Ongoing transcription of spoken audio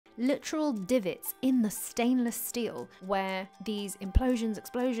literal divots in the stainless steel where these implosions,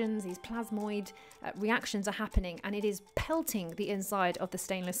 explosions, these plasmoid reactions are happening, and it is pelting the inside of the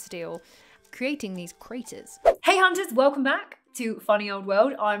stainless steel, creating these craters. Hey hunters, welcome back to Funny Old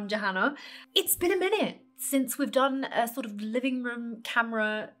World. I'm Johanna. It's been a minute since we've done a sort of living room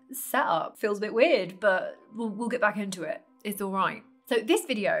camera setup. Feels a bit weird, but we'll get back into it. It's all right. So this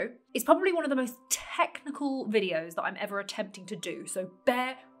video is probably one of the most technical videos that I'm ever attempting to do. So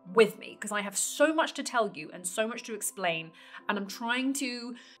bear with me because I have so much to tell you and so much to explain, and I'm trying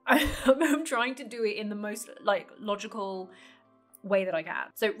to do it in the most logical way that I can.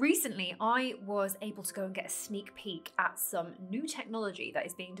 So recently I was able to go and get a sneak peek at some new technology that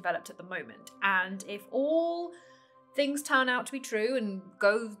is being developed at the moment, and if all things turn out to be true and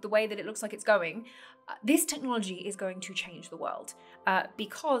go the way that it looks like it's going, this technology is going to change the world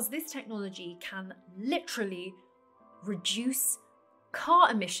because this technology can literally reduce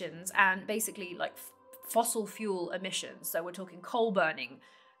car emissions and basically like fossil fuel emissions. So we're talking coal burning,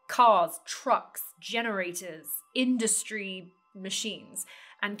 cars, trucks, generators, industry machines,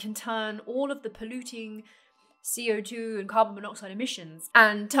 and can turn all of the polluting CO2 and carbon monoxide emissions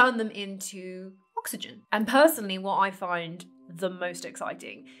and turn them into oxygen. And personally, what I find the most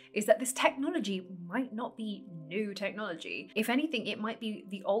exciting is that this technology might not be new technology. If anything, it might be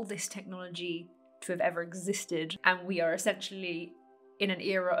the oldest technology to have ever existed, and we are essentially in an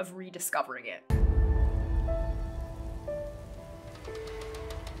era of rediscovering it.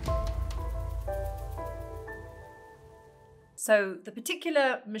 So the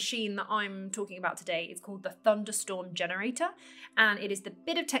particular machine that I'm talking about today is called the Thunderstorm generator, and it is the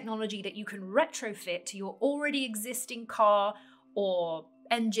bit of technology that you can retrofit to your already existing car or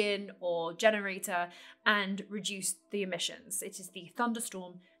engine or generator and reduce the emissions. It is the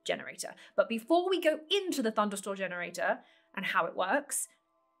Thunderstorm generator. But before we go into the Thunderstorm generator and how it works,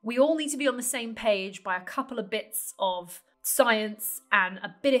 we all need to be on the same page by a couple of bits of science and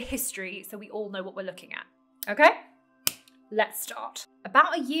a bit of history so we all know what we're looking at. Okay? Let's start.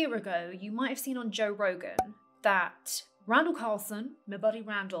 About a year ago, you might have seen on Joe Rogan that Randall Carlson, my buddy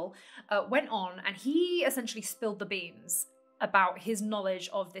Randall, went on and he essentially spilled the beans about his knowledge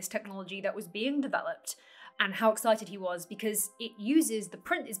of this technology that was being developed and how excited he was because it uses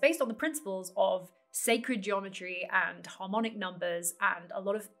it's based on the principles of sacred geometry and harmonic numbers and a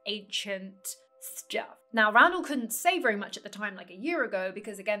lot of ancient stuff. Now, Randall couldn't say very much at the time, like a year ago,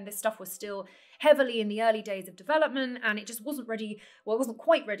 because again, this stuff was still heavily in the early days of development and it just wasn't ready, well, it wasn't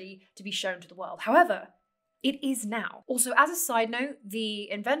quite ready to be shown to the world. However, it is now. Also, as a side note, the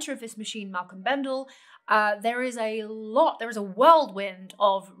inventor of this machine, Malcolm Bendall, there is a whirlwind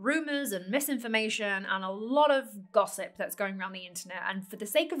of rumors and misinformation and a lot of gossip that's going around the internet. And for the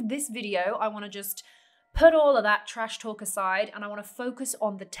sake of this video, I want to just put all of that trash talk aside and I want to focus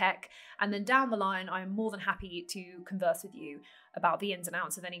on the tech. And then down the line, I am more than happy to converse with you about the ins and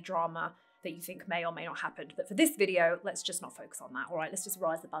outs of any drama that you think may or may not happen. But for this video, let's just not focus on that, all right? Let's just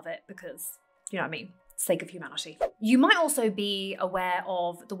rise above it because, you know what I mean? Sake of humanity. You might also be aware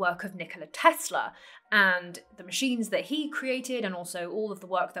of the work of Nikola Tesla and the machines that he created, and also all of the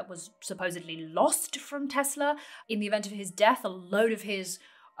work that was supposedly lost from Tesla. In the event of his death, a load of his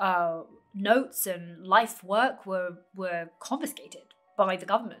notes and life work were confiscated by the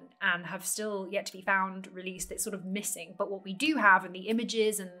government and have still yet to be found, released. It's sort of missing. But what we do have, and the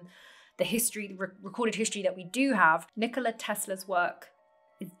images and the history, the recorded history that we do have, Nikola Tesla's work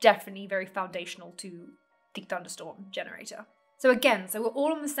is definitely very foundational to the Thunderstorm generator. So we're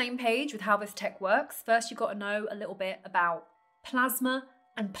all on the same page with how this tech works. First, you've got to know a little bit about plasma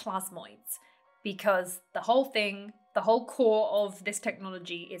and plasmoids, because the whole core of this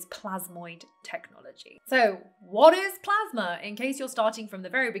technology is plasmoid technology. So what is plasma? In case you're starting from the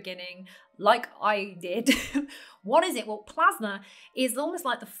very beginning, like I did, what is it? Well, plasma is almost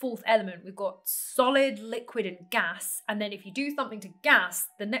like the fourth element. We've got solid, liquid, and gas. And then if you do something to gas,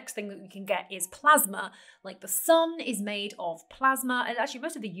 the next thing that we can get is plasma. Like the sun is made of plasma, and actually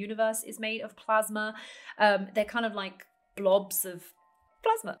most of the universe is made of plasma. They're kind of like blobs of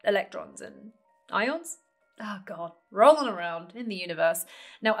plasma, electrons and ions. Oh God, rolling around in the universe.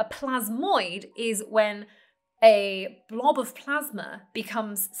 Now, a plasmoid is when a blob of plasma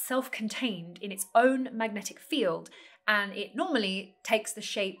becomes self-contained in its own magnetic field, and it normally takes the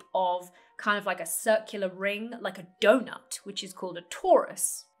shape of kind of like a circular ring, like a donut, which is called a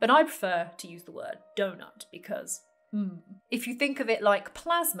torus. But I prefer to use the word donut because if you think of it like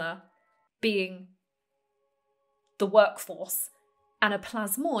plasma being the workforce, and a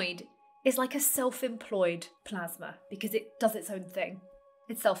plasmoid is like a self-employed plasma because it does its own thing.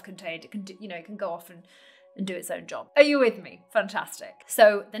 It's self-contained. It can do, it can go off and and do its own job. Are you with me? Fantastic.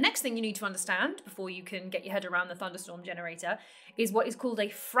 So the next thing you need to understand before you can get your head around the thunderstorm generator is what is called a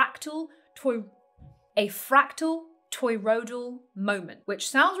fractal toroidal moment, which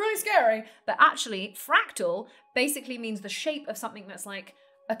sounds really scary, but actually fractal basically means the shape of something that's like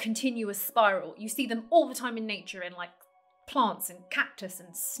a continuous spiral. You see them all the time in nature in like plants and cactus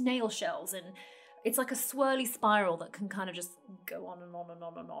and snail shells, and it's like a swirly spiral that can kind of just go on and on and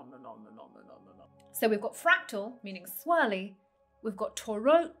on and on and on and on and on and on. So we've got fractal, meaning swirly. We've got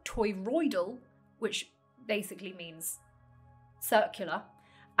toroidal, which basically means circular,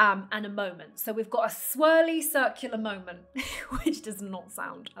 and a moment. So we've got a swirly circular moment, which does not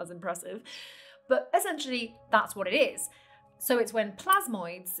sound as impressive, but essentially that's what it is. So it's when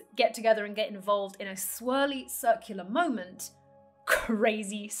plasmoids get together and get involved in a swirly circular moment,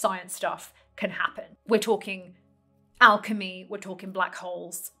 crazy science stuff can happen. We're talking alchemy, we're talking black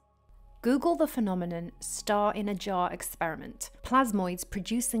holes. Google the phenomenon star in a jar experiment. Plasmoids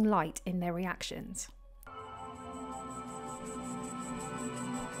producing light in their reactions.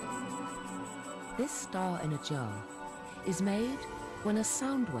 This star in a jar is made when a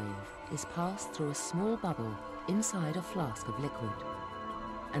sound wave is passed through a small bubble inside a flask of liquid.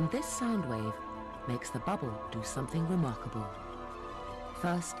 And this sound wave makes the bubble do something remarkable.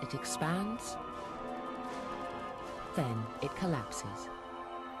 First it expands, then it collapses.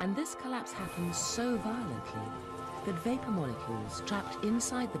 And this collapse happens so violently that vapor molecules trapped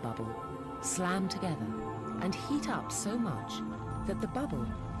inside the bubble slam together and heat up so much that the bubble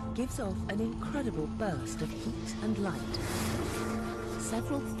gives off an incredible burst of heat and light,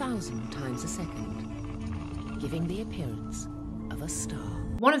 several thousand times a second, giving the appearance of a star.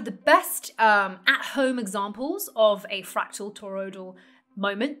 One of the best at-home examples of a fractal toroidal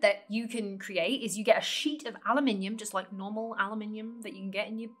moment that you can create is you get a sheet of aluminium, just like normal aluminium that you can get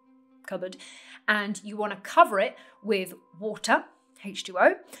in your cupboard, and you want to cover it with water,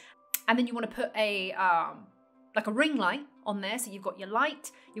 H2O, and then you want to put a like a ring light on there. So you've got your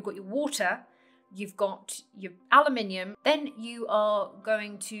light, you've got your water, you've got your aluminium. Then you are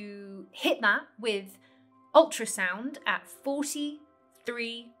going to hit that with ultrasound at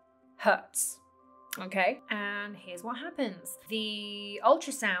 43 hertz. Okay, and here's what happens. The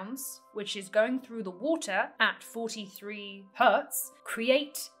ultrasounds, which is going through the water at 43 hertz,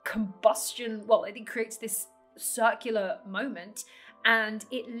 create combustion. Well, it creates this circular moment, and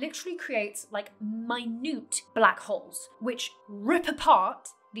it literally creates like minute black holes, which rip apart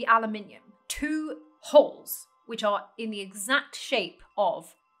the aluminium. Two holes, which are in the exact shape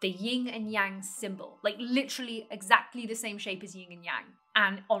of the yin and yang symbol, like literally exactly the same shape as yin and yang.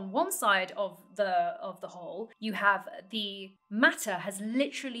 And on one side of the hole, you have the matter has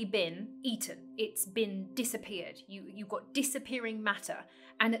literally been eaten. It's been disappeared. You've got disappearing matter.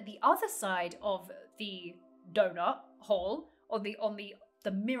 And at the other side of the donut hole, on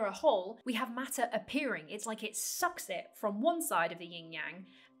the mirror hole, we have matter appearing. It's like it sucks it from one side of the yin yang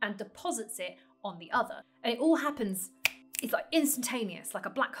and deposits it on the other. And it all happens, it's like instantaneous, like a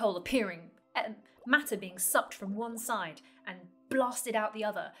black hole appearing, matter being sucked from one side and blasted out the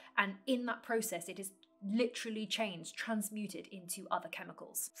other, and in that process it is literally changed, transmuted into other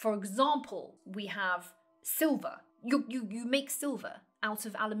chemicals. For example, we have silver. You make silver out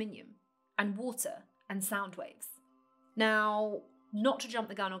of aluminium and water and sound waves. Now, not to jump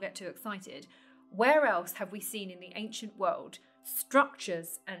the gun or get too excited, where else have we seen in the ancient world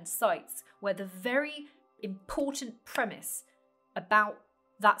structures and sites where the very important premise about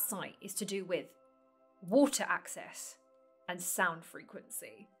that site is to do with water access and sound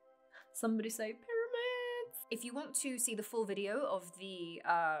frequency? Somebody say pyramids! If you want to see the full video of the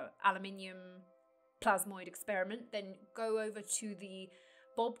aluminium plasmoid experiment, then go over to the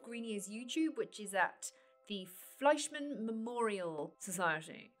Bob Greenier's YouTube, which is at the Fleishmann Memorial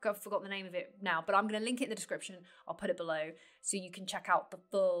Society. I've forgotten the name of it now, but I'm going to link it in the description. I'll put it below so you can check out the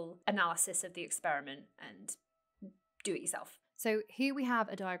full analysis of the experiment and do it yourself. So here we have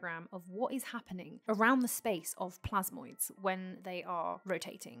a diagram of what is happening around the space of plasmoids when they are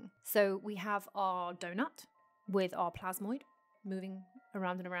rotating. So we have our donut with our plasmoid moving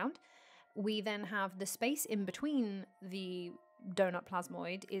around and around. We then have the space in between the donut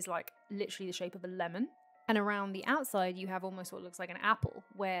plasmoid is like literally the shape of a lemon. And around the outside, you have almost what looks like an apple,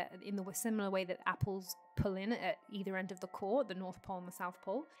 where in the similar way that apples pull in at either end of the core, the North Pole and the South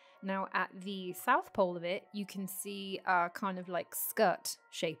Pole. Now, at the South Pole of it, you can see a kind of like skirt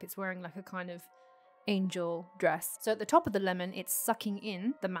shape. It's wearing like a kind of angel dress. So at the top of the lemon, it's sucking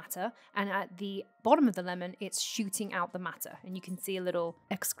in the matter, and at the bottom of the lemon, it's shooting out the matter. And you can see a little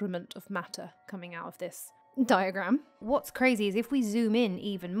excrement of matter coming out of this diagram. What's crazy is if we zoom in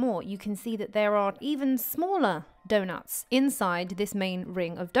even more, you can see that there are even smaller donuts inside this main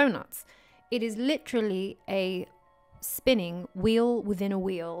ring of donuts. It is literally a spinning wheel within a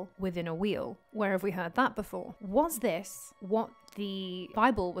wheel within a wheel. Where have we heard that before? Was this what the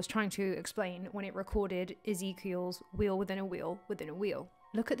Bible was trying to explain when it recorded Ezekiel's wheel within a wheel within a wheel?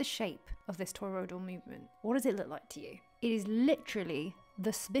 Look at the shape of this toroidal movement. What does it look like to you? It is literally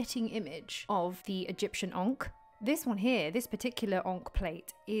the spitting image of the Egyptian Ankh. This one here, this particular Ankh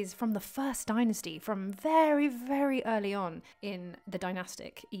plate, is from the first dynasty, from very, very early on in the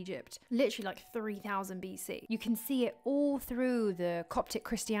dynastic Egypt, literally like 3000 BC. You can see it all through the Coptic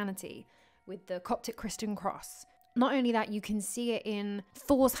Christianity with the Coptic Christian cross. Not only that, you can see it in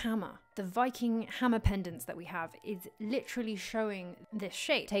Thor's hammer. The Viking hammer pendants that we have is literally showing this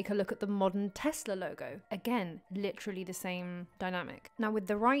shape. Take a look at the modern Tesla logo. Again, literally the same dynamic. Now, with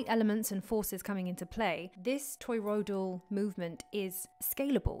the right elements and forces coming into play, this toroidal movement is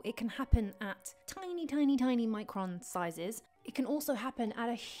scalable. It can happen at tiny, tiny, tiny micron sizes. It can also happen at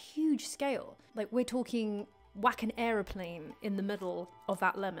a huge scale. Like, we're talking whack an aeroplane in the middle of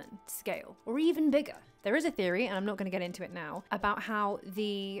that lemon scale, or even bigger. There is a theory, and I'm not going to get into it now, about how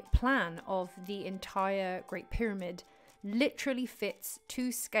the plan of the entire Great Pyramid literally fits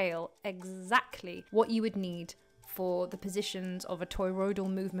to scale exactly what you would need for the positions of a toroidal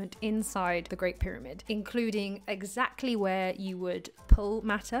movement inside the Great Pyramid, including exactly where you would pull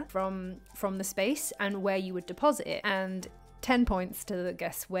matter from the space and where you would deposit it. And 10 points to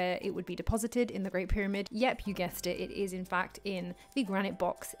guess where it would be deposited in the Great Pyramid. Yep, you guessed it. It is in fact in the granite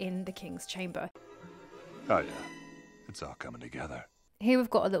box in the King's Chamber. Oh yeah, it's all coming together. Here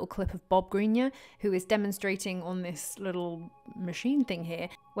we've got a little clip of Bob Greenyer, who is demonstrating on this little machine thing here.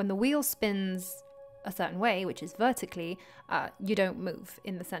 When the wheel spins a certain way, which is vertically, you don't move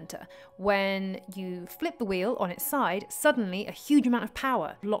in the center. When you flip the wheel on its side, suddenly a huge amount of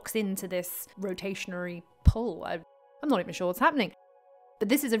power locks into this rotationary pull. I'm not even sure what's happening. But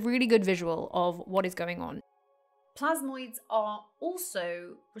this is a really good visual of what is going on. Plasmoids are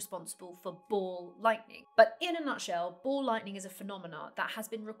also responsible for ball lightning. But in a nutshell, ball lightning is a phenomenon that has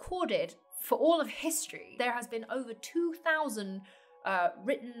been recorded for all of history. There has been over 2,000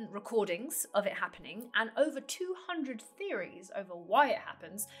 written recordings of it happening and over 200 theories over why it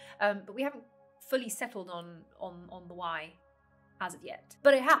happens. But we haven't fully settled on the why as of yet.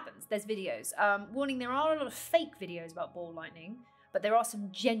 But it happens. There's videos. Warning, there are a lot of fake videos about ball lightning, but there are some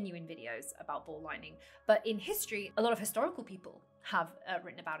genuine videos about ball lightning. But in history, a lot of historical people have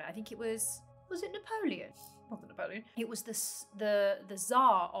written about it. I think it was it Napoleon? Wasn't Napoleon. It was the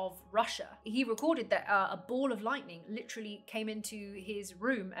Tsar of Russia. He recorded that a ball of lightning literally came into his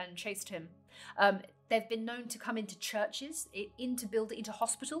room and chased him. They've been known to come into churches, into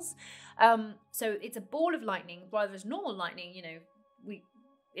hospitals. So it's a ball of lightning, rather as normal lightning. You know,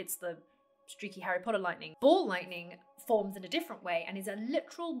 it's the streaky Harry Potter lightning. Ball lightning forms in a different way and is a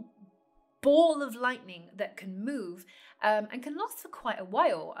literal ball of lightning that can move and can last for quite a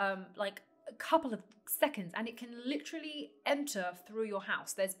while, like a couple of seconds, and it can literally enter through your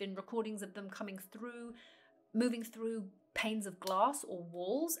house. There's been recordings of them moving through panes of glass or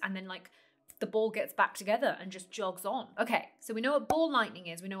walls, and then like the ball gets back together and just jogs on. Okay, so we know what ball lightning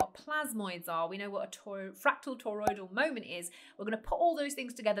is, we know what plasmoids are, we know what a fractal toroidal moment is. We're going to put all those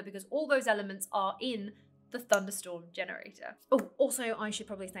things together because all those elements are in the Thunderstorm generator. Oh, also I should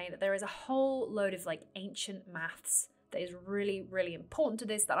probably say that there is a whole load of like ancient maths that is really, really important to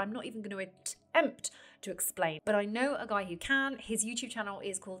this that I'm not even going to attempt to explain. But I know a guy who can. His YouTube channel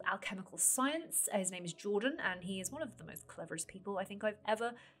is called Alchemical Science. His name is Jordan, and he is one of the most cleverest people I think I've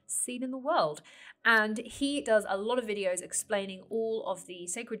ever seen in the world. And he does a lot of videos explaining all of the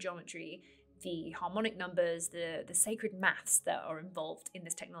sacred geometry, the harmonic numbers, the sacred maths that are involved in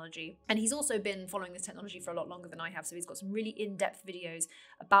this technology. And he's also been following this technology for a lot longer than I have, so he's got some really in-depth videos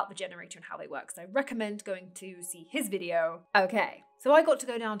about the generator and how they work. So I recommend going to see his video. Okay, so I got to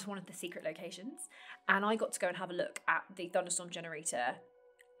go down to one of the secret locations, and I got to go and have a look at the Thunderstorm generator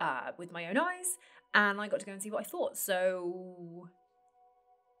with my own eyes, and I got to go and see what I thought. So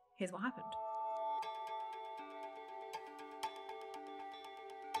here's what happened.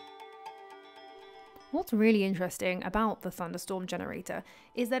 What's really interesting about the Thunderstorm generator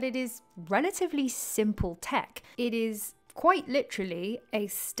is that it is relatively simple tech. It is quite literally a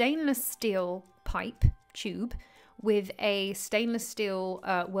stainless steel pipe tube with a stainless steel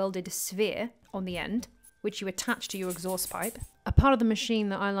welded sphere on the end, which you attach to your exhaust pipe, a part of the machine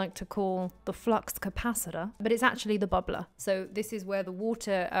that I like to call the flux capacitor, but it's actually the bubbler. So this is where the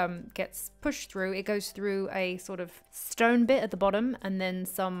water gets pushed through. It goes through a sort of stone bit at the bottom and then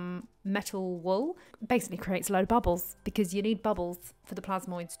some metal wool. Basically creates a load of bubbles, because you need bubbles for the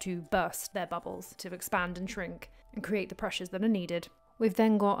plasmoids to burst their bubbles, to expand and shrink and create the pressures that are needed. We've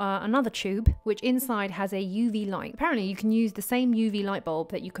then got another tube, which inside has a UV light. Apparently you can use the same UV light bulb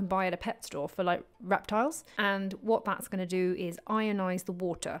that you can buy at a pet store for like reptiles. And what that's going to do is ionize the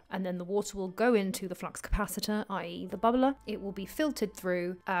water. And then the water will go into the flux capacitor, i.e. the bubbler. It will be filtered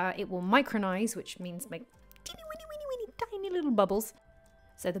through. It will micronize, which means make teeny, weeny, tiny little bubbles.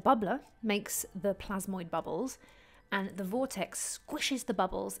 So the bubbler makes the plasmoid bubbles, and the vortex squishes the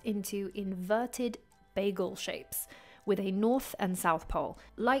bubbles into inverted bagel shapes, with a north and south pole,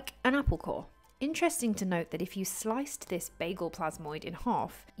 like an apple core. Interesting to note that if you sliced this bagel plasmoid in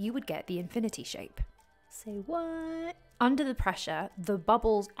half, you would get the infinity shape. Say what? Under the pressure, the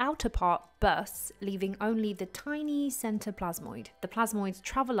bubble's outer part bursts, leaving only the tiny center plasmoid. The plasmoids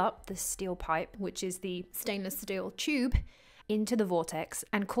travel up the steel pipe, which is the stainless steel tube, into the vortex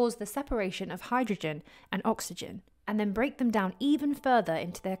and cause the separation of hydrogen and oxygen, and then break them down even further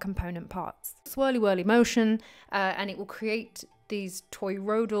into their component parts. Swirly whirly motion, and it will create these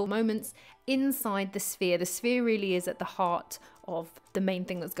toroidal moments inside the sphere. The sphere really is at the heart of the main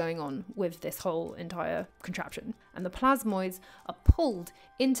thing that's going on with this whole entire contraption. And the plasmoids are pulled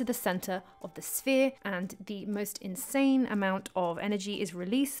into the center of the sphere, and the most insane amount of energy is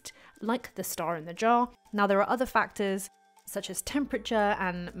released, like the star in the jar. Now, there are other factors such as temperature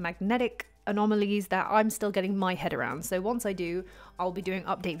and magnetic anomalies that I'm still getting my head around. So once I do, I'll be doing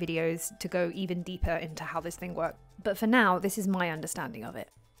update videos to go even deeper into how this thing works. But for now, this is my understanding of it.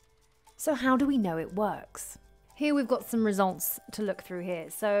 So how do we know it works? Here we've got some results to look through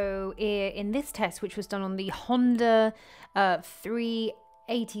here. So in this test, which was done on the Honda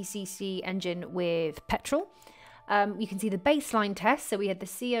 380cc engine with petrol, you can see the baseline test. So we had the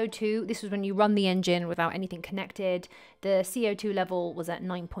CO2. This was when you run the engine without anything connected. The CO2 level was at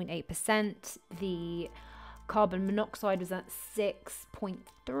 9.8%. The carbon monoxide was at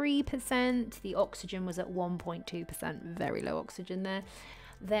 6.3%. The oxygen was at 1.2%. Very low oxygen there.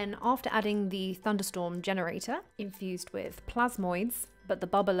 Then after adding the Thunderstorm generator infused with plasmoids, but the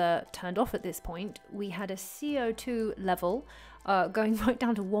bubbler turned off at this point, we had a CO2 level going right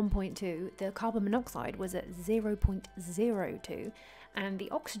down to 1.2. The carbon monoxide was at 0.02, and the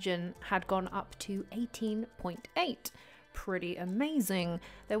oxygen had gone up to 18.8. Pretty amazing.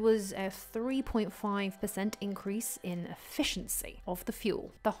 There was a 3.5% increase in efficiency of the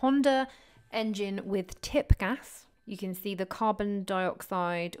fuel. The Honda engine with tip gas, you can see the carbon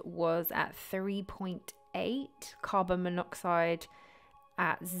dioxide was at 3.8, carbon monoxide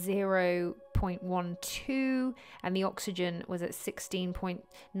at 0.12, and the oxygen was at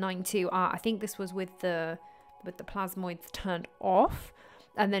 16.92. I think this was with the plasmoids turned off,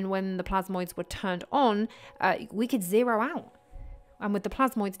 and then when the plasmoids were turned on, we could zero out. And with the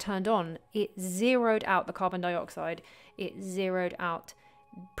plasmoids turned on, it zeroed out the carbon dioxide. It zeroed out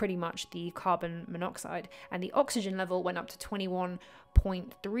pretty much the carbon monoxide, and the oxygen level went up to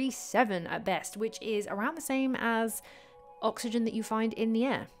 21.37 at best, which is around the same as oxygen that you find in the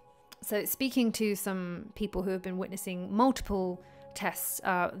air. So speaking to some people who have been witnessing multiple tests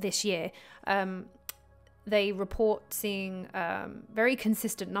this year, they report seeing very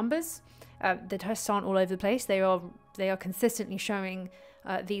consistent numbers. The tests aren't all over the place. They are consistently showing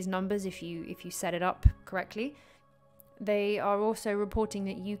these numbers if you set it up correctly. They are also reporting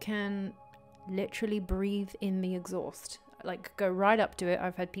that you can literally breathe in the exhaust, like go right up to it.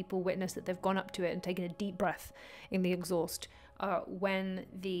 I've had people witness that they've gone up to it and taken a deep breath in the exhaust when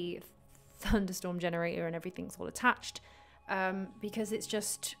the Thunderstorm generator and everything's all attached, because it's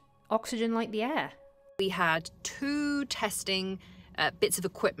just oxygen like the air. We had two testing bits of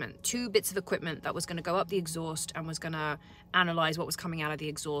equipment, that was going to go up the exhaust and was going to analyze what was coming out of the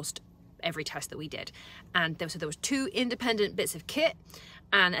exhaust every test that we did. And there was two independent bits of kit,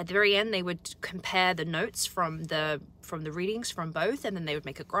 and at the very end they would compare the notes from the readings from both, and then they would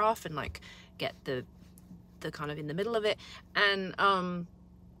make a graph and like get the kind of in the middle of it. And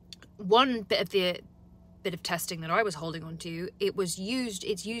one bit of testing that I was holding on to, it's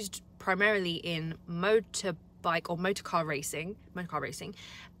used primarily in motorbike or motorcar racing,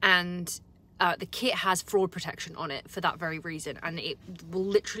 and the kit has fraud protection on it for that very reason, and it will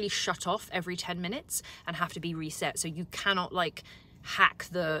literally shut off every 10 minutes and have to be reset. So you cannot like hack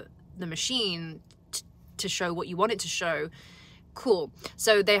the machine to show what you want it to show. Cool.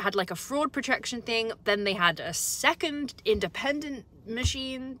 So they had like a fraud protection thing. Then they had a second independent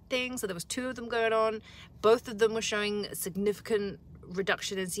machine thing. So there was 2 of them going on. Both of them were showing a significant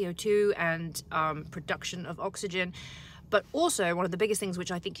reduction in CO2 and production of oxygen. But also, one of the biggest things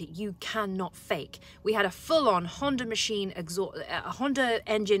which I think that you cannot fake, we had a full-on Honda Honda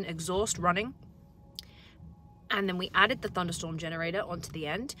engine exhaust running, and then we added the Thunderstorm generator onto the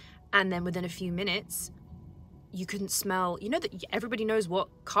end, and then within a few minutes, you couldn't smell, you know that everybody knows what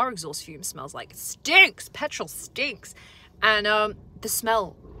car exhaust fume smells like. It stinks! Petrol stinks! And the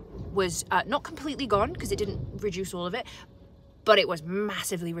smell was not completely gone, because it didn't reduce all of it, but it was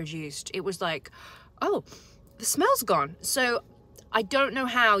massively reduced. It was like, oh, the smell's gone. So I don't know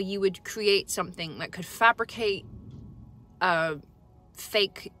how you would create something that could fabricate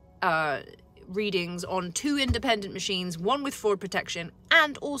fake readings on 2 independent machines, one with fraud protection,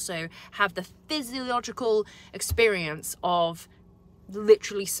 and also have the physiological experience of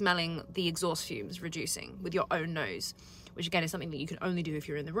literally smelling the exhaust fumes reducing with your own nose, which again is something that you can only do if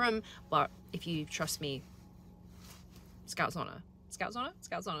you're in the room. But if you trust me, Scouts honor. Scouts honor?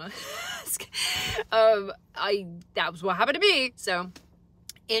 Scouts honor. That was what happened to me. So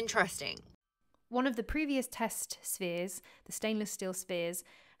interesting. One of the previous test spheres, the stainless steel spheres,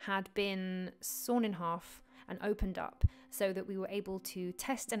 had been sawn in half and opened up so that we were able to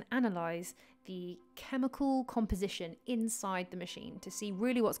test and analyze the chemical composition inside the machine to see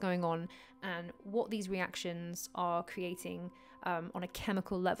really what's going on and what these reactions are creating on a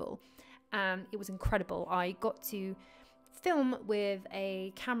chemical level. And it was incredible. I got to film with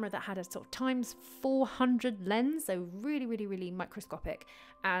a camera that had a sort of times 400 lens, so really microscopic,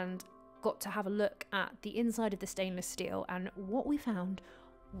 and got to have a look at the inside of the stainless steel, and what we found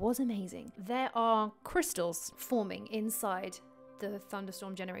was amazing. There are crystals forming inside the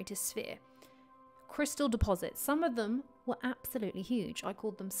Thunderstorm generator sphere. Crystal deposits. Some of them were absolutely huge. I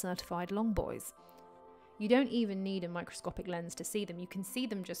called them certified long boys. You don't even need a microscopic lens to see them. You can see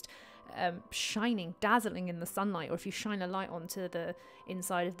them just shining, dazzling in the sunlight, or if you shine a light onto the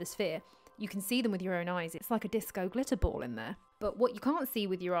inside of the sphere, you can see them with your own eyes. It's like a disco glitter ball in there. But what you can't see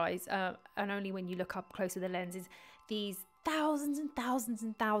with your eyes, and only when you look up close to the lens, is these thousands and thousands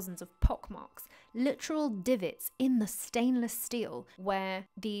and thousands of pockmarks, literal divots in the stainless steel where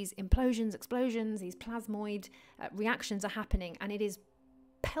these implosions, explosions, these plasmoid reactions are happening, and it is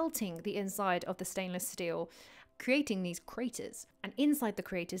pelting the inside of the stainless steel, creating these craters. And inside the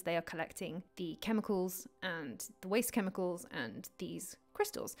craters, they are collecting the chemicals and the waste chemicals and these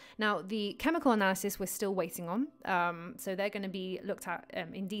crystals. Now, the chemical analysis we're still waiting on, so they're going to be looked at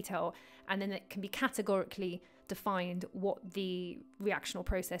in detail, and then it can be categorically defined what the reactional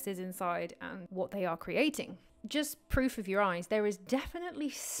process is inside and what they are creating. Just proof of your eyes, there is definitely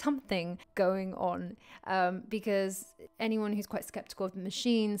something going on, because anyone who's quite skeptical of the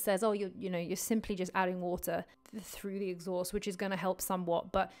machine says, oh, you're simply just adding water through the exhaust, which is going to help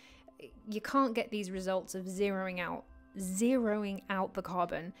somewhat, but you can't get these results of zeroing out the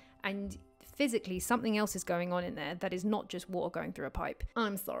carbon, and physically something else is going on in there that is not just water going through a pipe.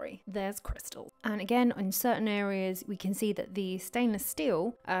 I'm sorry, there's crystals. And again, in certain areas we can see that the stainless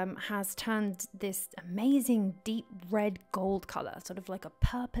steel has turned this amazing deep red gold color, sort of like a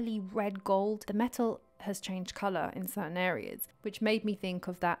purpley red gold. The metal has changed color in certain areas, which made me think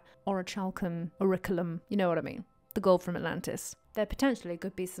of that auriculum, you know what I mean, the gold from Atlantis. There potentially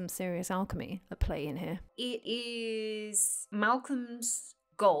could be some serious alchemy at play in here. It is Malcolm's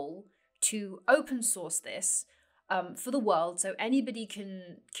goal to open source this for the world, so anybody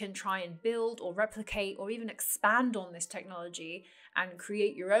can try and build or replicate or even expand on this technology and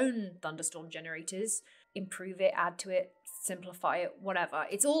create your own Thunderstorm generators, improve it, add to it, simplify it, whatever.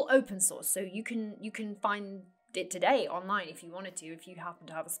 It's all open source, so you can find it today online if you wanted to, if you happen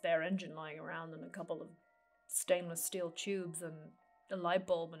to have a spare engine lying around and a couple of stainless steel tubes and a light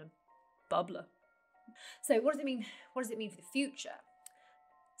bulb and a bubbler. So what does it mean? What does it mean for the future?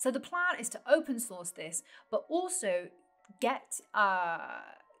 So the plan is to open source this, but also get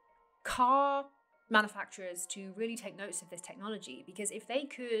car manufacturers to really take notice of this technology, because if they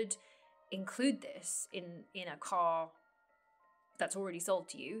could include this in a car that's already sold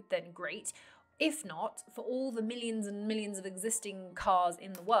to you, then great. If not, for all the millions and millions of existing cars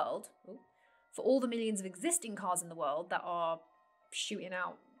in the world, that are shooting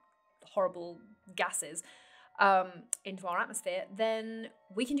out horrible gases into our atmosphere, then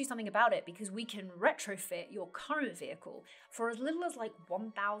we can do something about it, because we can retrofit your current vehicle for as little as like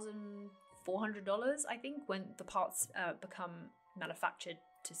 $1,400, I think, when the parts become manufactured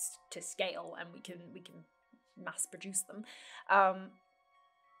to scale and we can mass produce them.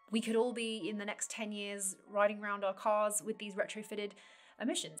 We could all be, in the next 10 years, riding around our cars with these retrofitted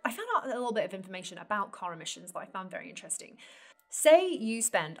emissions. I found out a little bit of information about car emissions that I found very interesting. Say you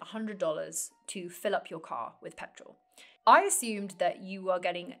spend $100 to fill up your car with petrol. I assumed that you are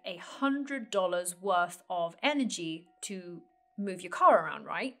getting $100 worth of energy to move your car around,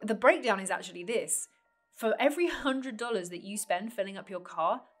 right? The breakdown is actually this. For every $100 that you spend filling up your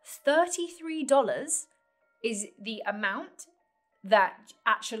car, $33 is the amount that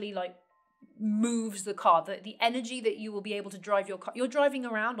actually like moves the car, the energy that you will be able to drive your car. You're driving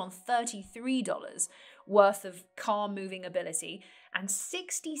around on $33 worth of car moving ability, and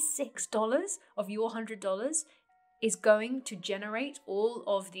 $66 of your $100 is going to generate all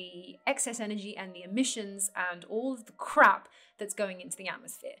of the excess energy and the emissions and all of the crap that's going into the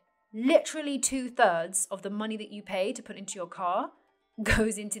atmosphere. Literally 2/3 of the money that you pay to put into your car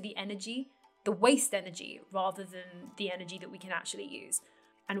goes into the energy, the waste energy, rather than the energy that we can actually use.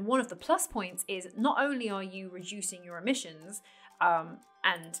 And one of the plus points is not only are you reducing your emissions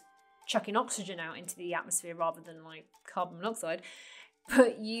and chucking oxygen out into the atmosphere rather than like carbon monoxide,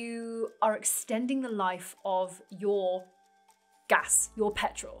 but you are extending the life of your gas, your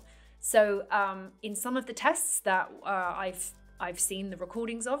petrol. So in some of the tests that I've seen the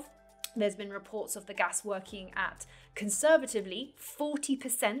recordings of, there's been reports of the gas working at conservatively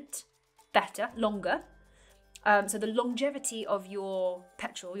 40% better, longer. So the longevity of your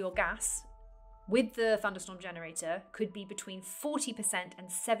petrol, your gas, with the Thunderstorm generator could be between 40% and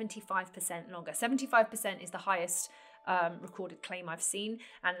 75% longer. 75% is the highest recorded claim I've seen,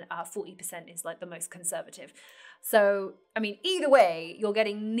 and 40% is like the most conservative. So, I mean, either way, you're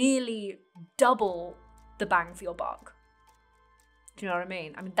getting nearly double the bang for your buck. Do you know what I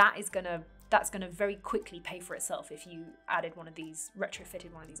mean? I mean, that's gonna very quickly pay for itself if you added one of these,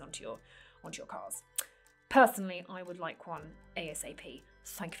 retrofitted one of these onto your cars. Personally, I would like one ASAP.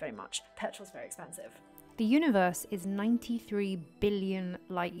 Thank you very much. Petrol's very expensive. The universe is 93 billion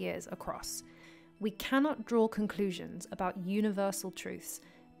light years across. We cannot draw conclusions about universal truths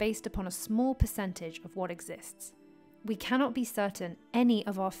based upon a small percentage of what exists. We cannot be certain any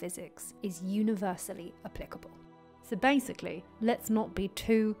of our physics is universally applicable. So basically, let's not be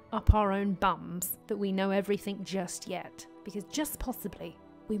too up our own bums that we know everything just yet, because just possibly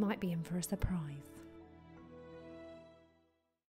we might be in for a surprise.